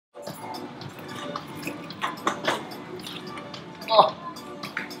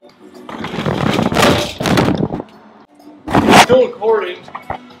still recording.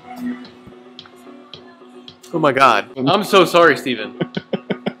 Oh my god. I'm so sorry, Steven.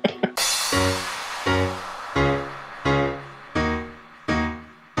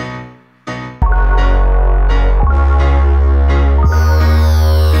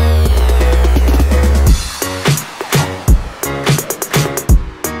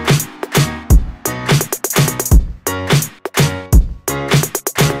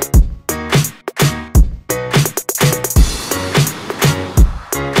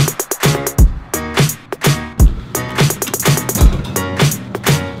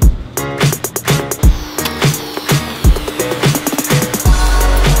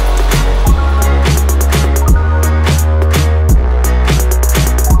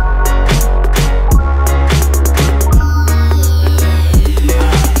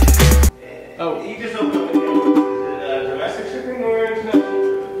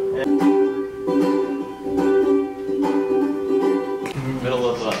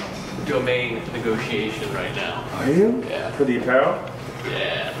 Negotiation right now. Are you? Yeah. For the apparel?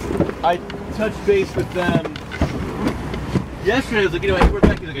 Yeah. I touched base with them yesterday. I was like, you know, hey, we're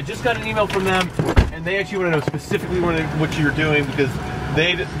back. He's like, I just got an email from them, and they actually want to know specifically what you're doing because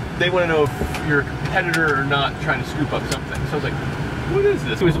they want to know if you're a competitor or not trying to scoop up something. So I was like, what is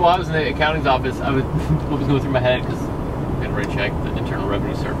this? It was while I was in the accounting's office, what was going through my head because I had already checked the Internal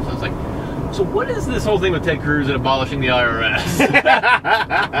Revenue Service. I was like, so what is this whole thing with Ted Cruz and abolishing the IRS?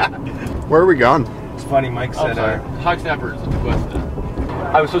 Where are we going? It's funny, Mike said Hog Snappers at the West.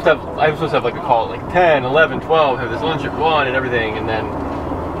 I was supposed to have like a call at like 10, 11, 12, have this lunch at 1 and everything, and then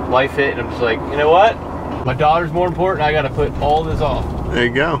life hit and I'm just like, you know what? My daughter's more important, I gotta put all this off. There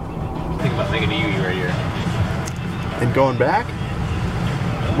you go. Think about making a Ewww right here. And going back?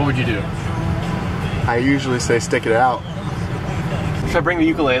 What would you do? I usually say stick it out. Should I bring the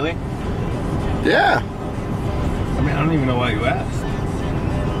ukulele? Yeah. I mean, I don't even know why you asked.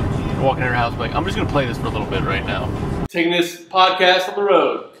 Walking in her house, like, I'm just gonna play this for a little bit right now. Taking this podcast on the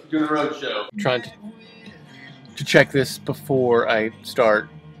road, doing the road show. I'm trying to check this before I start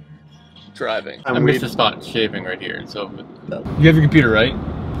driving. I missed a spot shaving right here, so. You have your computer, right?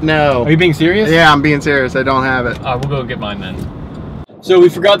 No. Are you being serious? Yeah, I'm being serious. I don't have it. We'll go get mine then. So we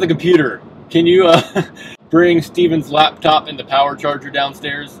forgot the computer. Can you bring Steven's laptop and the power charger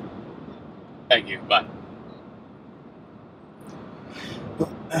downstairs? Thank you. Bye.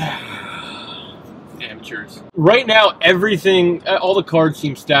 Amateurs. Right now, everything, all the cards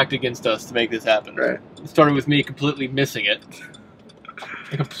seem stacked against us to make this happen. Right. It started with me completely missing it.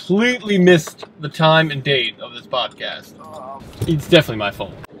 I completely missed the time and date of this podcast. It's definitely my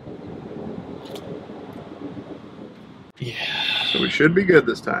fault. Yeah. So we should be good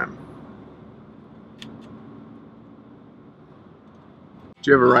this time. Did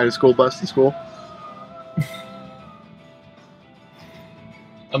you ever ride a school bus to school?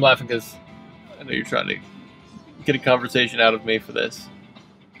 I'm laughing because I know you're trying to get a conversation out of me for this.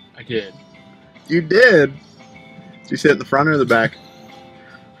 I did. You did? Did you sit in the front or the back?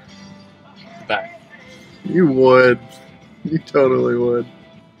 The back. You would. You totally would.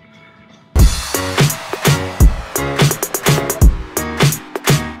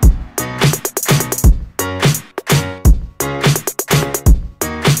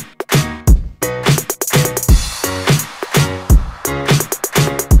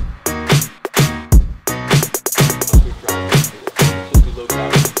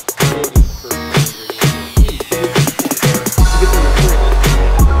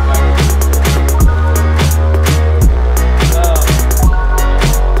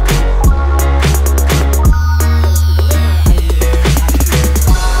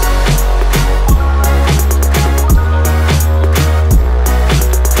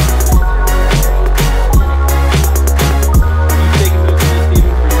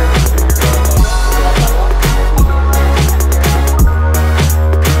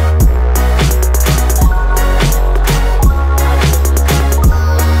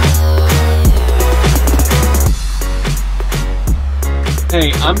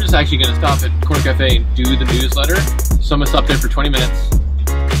 Hey, I'm just actually going to stop at Corner Cafe and do the newsletter. So I'm going to stop there for 20 minutes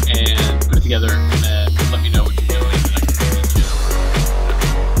and put it together and then let me know what you're doing and I can meet you.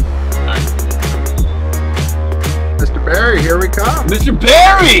 Alright. Mr. Barry, here we come. Mr.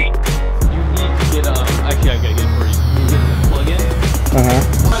 Barry! You need to get, actually I got to get it for you. Can you get the plug-in?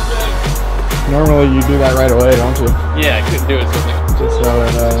 Normally you do that right away, don't you? Yeah, I couldn't do it, so I was like, Just so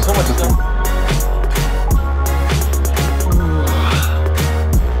that, so much stuff.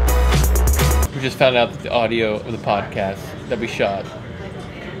 We just found out that the audio of the podcast that we shot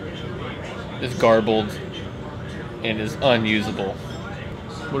is garbled and is unusable.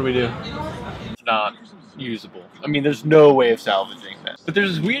 What do we do? It's not. usable. I mean, there's no way of salvaging that. But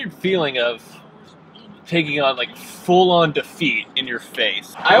there's this weird feeling of taking on like full-on defeat in your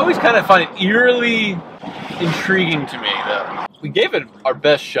face. I always kind of find it eerily intriguing to me though. We gave it our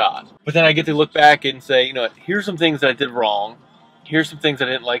best shot, but then I get to look back and say, you know, here's some things that I did wrong. Here's some things I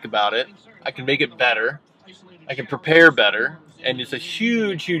didn't like about it. I can make it better. I can prepare better. And it's a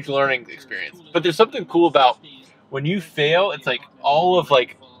huge, huge learning experience. But there's something cool about when you fail, it's like all of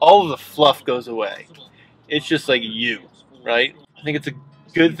the fluff goes away. It's just like you, right? I think it's a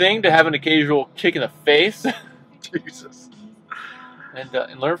good thing to have an occasional kick in the face. Jesus.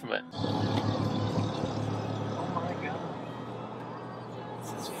 And learn from it. Oh my god.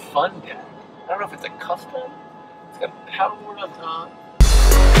 This is fun, Dad. I don't know if it's a custom. It's got a paddleboard on top.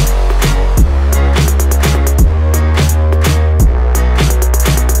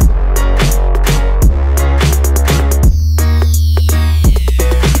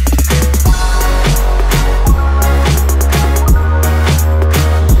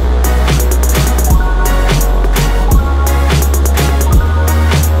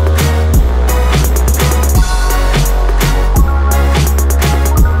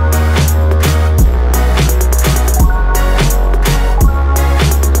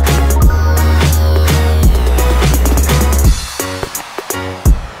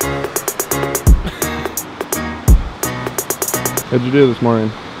 What'd you do this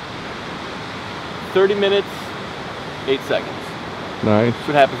morning? 30 minutes, 8 seconds. Nice. That's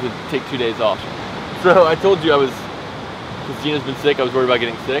what happens when you take 2 days off. So I told you because Gina's been sick, I was worried about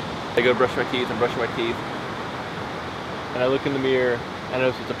getting sick. I go brush my teeth, I'm brushing my teeth. And I look in the mirror, and I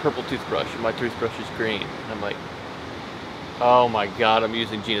notice it's a purple toothbrush, and my toothbrush is green. And I'm like, oh my god, I'm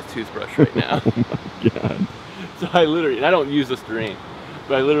using Gina's toothbrush right now. Oh my god. So I literally, and I don't use Listerine,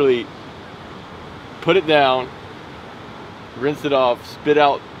 but I literally put it down, rinse it off, spit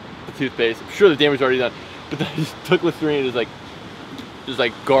out the toothpaste. I'm sure the damage is already done, but then I just took Listerine and just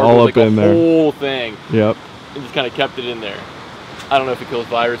like gargled like a whole thing. Yep. And just kind of kept it in there. I don't know if it kills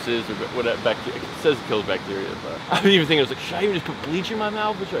viruses or whatever bacteria. It says it kills bacteria, but I was even thinking, I was like, should I even just put bleach in my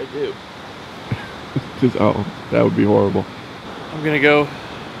mouth? What should I do? Oh, that would be horrible. I'm gonna go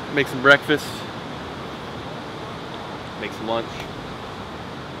make some breakfast, make some lunch.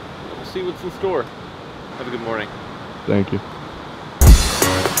 We'll see what's in store. Have a good morning. Thank you.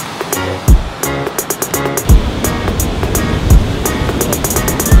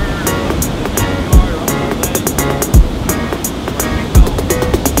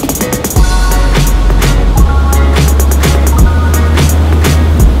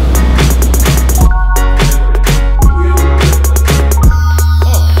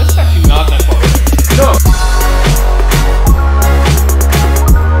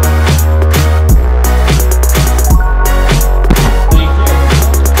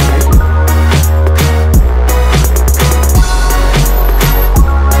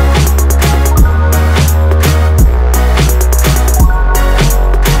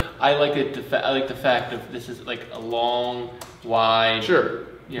 I like the fact of this is like a long, wide. Sure,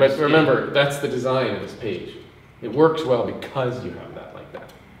 but remember, that's the design of this page. It works well because you have that like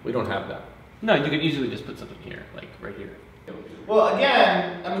that. We don't have that. No, you could easily just put something here, like right here. Well,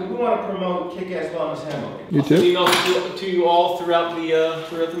 again, I mean, we want to promote Kick-Ass Wellness Handbook. You too? Emails to you all throughout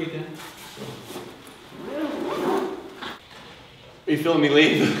the weekend. Are you feeling me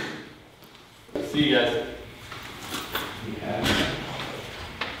leave? See you guys.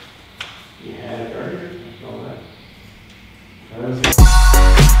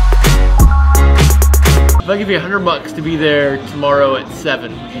 If I give you $100 to be there tomorrow at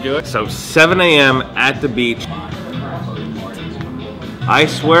 7, would you do it? So 7 a.m. at the beach. I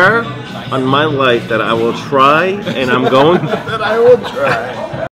swear on my life that I will try, and I'm going. That I will try.